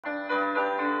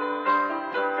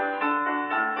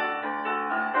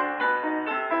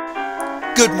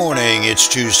Good morning. It's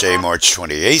Tuesday, March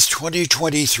 28th,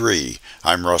 2023.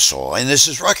 I'm Russell, and this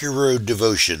is Rocky Road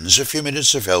Devotions, a few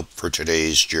minutes of help for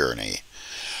today's journey.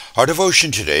 Our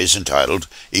devotion today is entitled,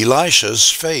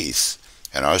 Elisha's Faith,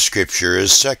 and our scripture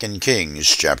is 2 Kings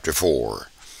chapter 4.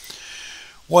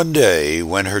 One day,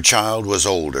 when her child was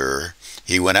older,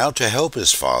 he went out to help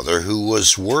his father, who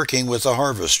was working with the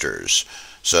harvesters.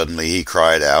 Suddenly he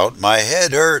cried out, "My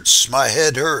head hurts! My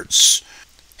head hurts!"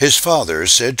 His father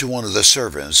said to one of the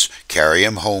servants, "Carry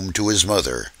him home to his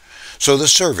mother." So the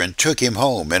servant took him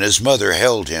home, and his mother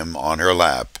held him on her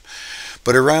lap.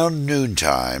 But around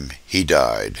noontime he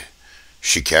died.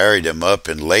 She carried him up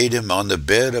and laid him on the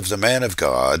bed of the man of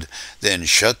God, then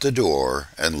shut the door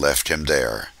and left him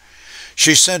there.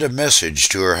 She sent a message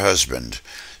to her husband,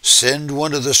 "Send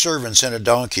one of the servants in a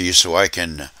donkey so I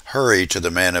can hurry to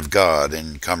the man of God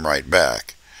and come right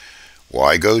back."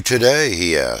 "Why go today?"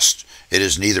 he asked. "It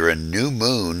is neither a new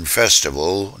moon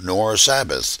festival nor a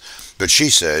Sabbath." But she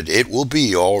said, "It will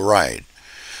be all right."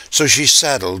 So she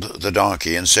saddled the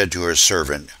donkey and said to her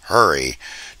servant, "Hurry,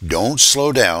 don't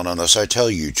slow down unless I tell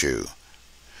you to."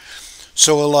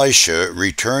 So Elisha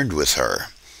returned with her.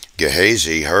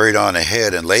 Gehazi hurried on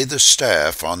ahead and laid the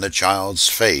staff on the child's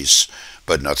face,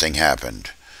 but nothing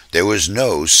happened. There was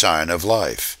no sign of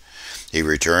life. He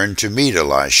returned to meet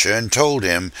Elisha and told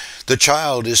him, "The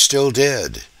child is still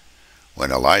dead." When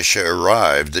Elisha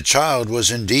arrived, the child was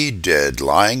indeed dead,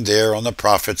 lying there on the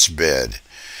prophet's bed.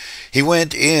 He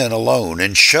went in alone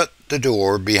and shut the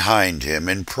door behind him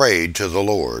and prayed to the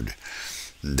Lord.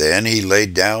 Then he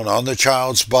laid down on the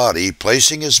child's body,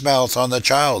 placing his mouth on the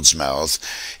child's mouth,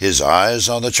 his eyes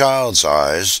on the child's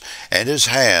eyes, and his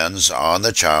hands on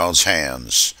the child's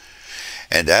hands.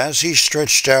 And as he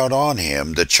stretched out on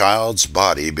him, the child's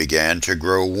body began to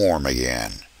grow warm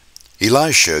again.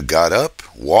 Elisha got up,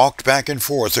 walked back and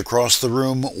forth across the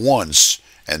room once,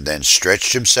 and then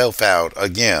stretched himself out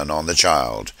again on the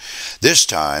child. This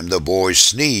time the boy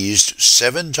sneezed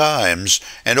 7 times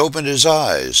and opened his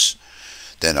eyes.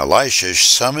 Then Elisha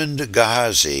summoned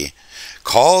Gehazi.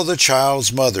 "Call the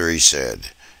child's mother," he said.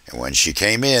 And when she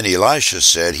came in, Elisha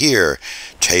said, "Here,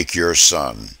 take your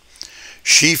son."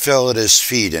 She fell at his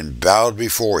feet and bowed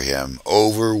before him,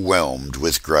 overwhelmed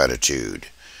with gratitude.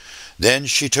 Then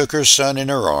she took her son in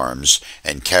her arms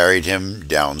and carried him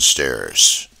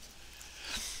downstairs.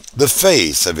 The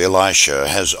faith of Elisha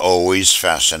has always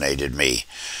fascinated me.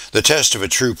 The test of a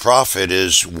true prophet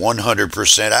is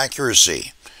 100%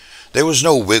 accuracy. There was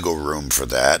no wiggle room for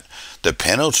that. The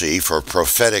penalty for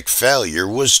prophetic failure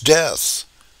was death.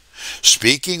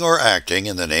 Speaking or acting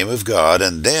in the name of God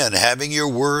and then having your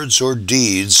words or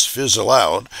deeds fizzle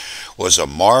out was a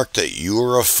mark that you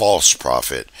were a false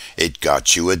prophet. It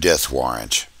got you a death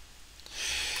warrant.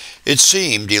 It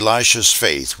seemed Elisha's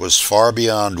faith was far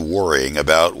beyond worrying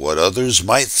about what others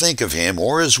might think of him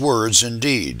or his words and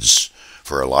deeds.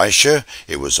 For Elisha,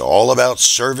 it was all about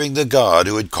serving the God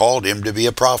who had called him to be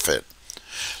a prophet.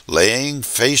 Laying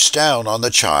face down on the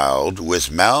child, with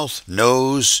mouth,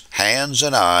 nose, hands,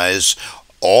 and eyes,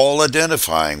 all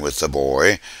identifying with the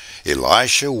boy,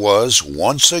 Elisha was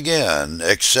once again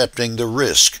accepting the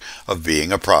risk of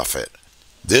being a prophet.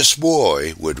 This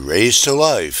boy would raise to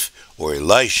life, or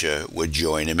Elisha would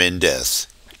join him in death.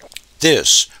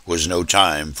 This was no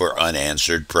time for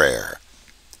unanswered prayer.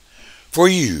 For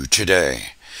you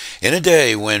today, in a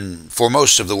day when, for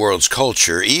most of the world's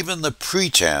culture, even the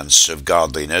pretense of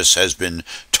godliness has been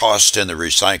tossed in the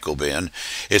recycle bin,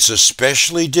 it's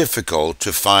especially difficult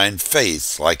to find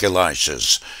faith like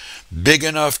Elisha's, big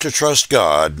enough to trust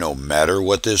God no matter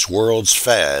what this world's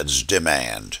fads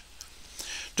demand.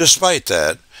 Despite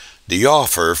that, the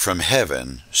offer from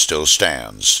heaven still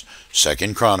stands.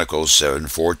 2 Chronicles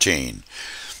 7:14.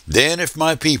 "Then if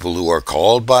my people who are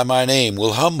called by my name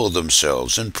will humble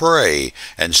themselves and pray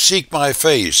and seek my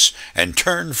face and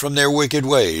turn from their wicked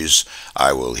ways,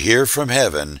 I will hear from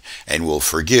heaven and will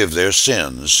forgive their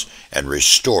sins and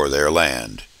restore their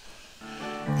land."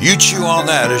 You chew on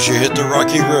that as you hit the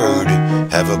rocky road.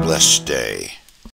 Have a blessed day.